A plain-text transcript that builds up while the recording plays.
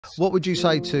What would you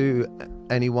say to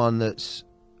anyone that's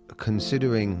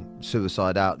considering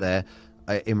suicide out there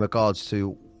in regards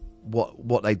to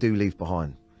what they do leave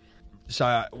behind?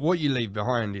 So what you leave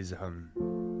behind is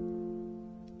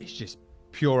it's just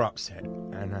pure upset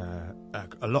and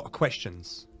a lot of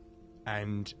questions,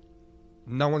 and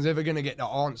no one's ever going to get the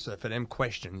answer for them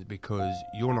questions because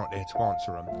you're not there to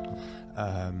answer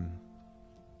them.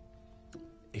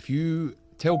 If you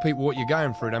tell people what you're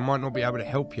going through, they might not be able to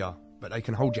help you, but they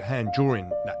can hold your hand during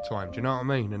that time. Do you know what I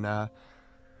mean? And I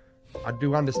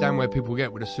do understand where people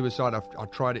get with a suicide.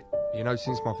 I've tried it, you know,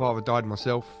 since my father died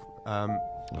myself.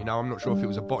 You know, I'm not sure if it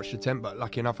was a botched attempt, but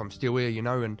lucky enough I'm still here, you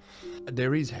know, and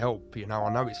there is help, you know.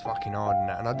 I know it's fucking hard and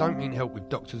that, and I don't mean help with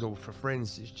doctors or for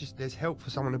friends. It's just there's help for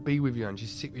someone to be with you and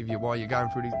just sit with you while you're going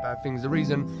through these bad things. The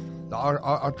reason that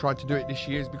I tried to do it this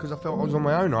year is because I felt I was on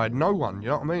my own. I had no one, you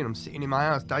know what I mean? I'm sitting in my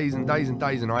house days and days and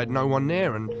days and I had no one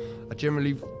there, and I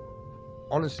generally,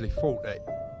 honestly thought that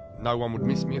no one would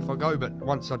miss me if I go. But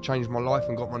once I changed my life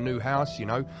and got my new house, you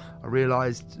know, I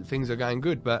realised things are going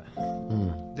good. But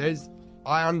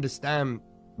I understand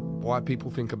why people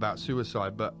think about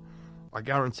suicide, but I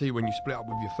guarantee when you split up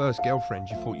with your first girlfriend,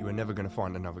 you thought you were never going to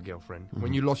find another girlfriend.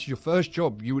 When you lost your first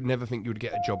job, you would never think you would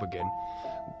get a job again.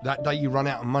 That day you run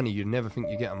out of money, you'd never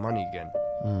think you'd get money again.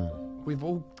 We've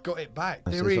all got it back.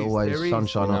 There's always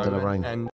sunshine under the rain. And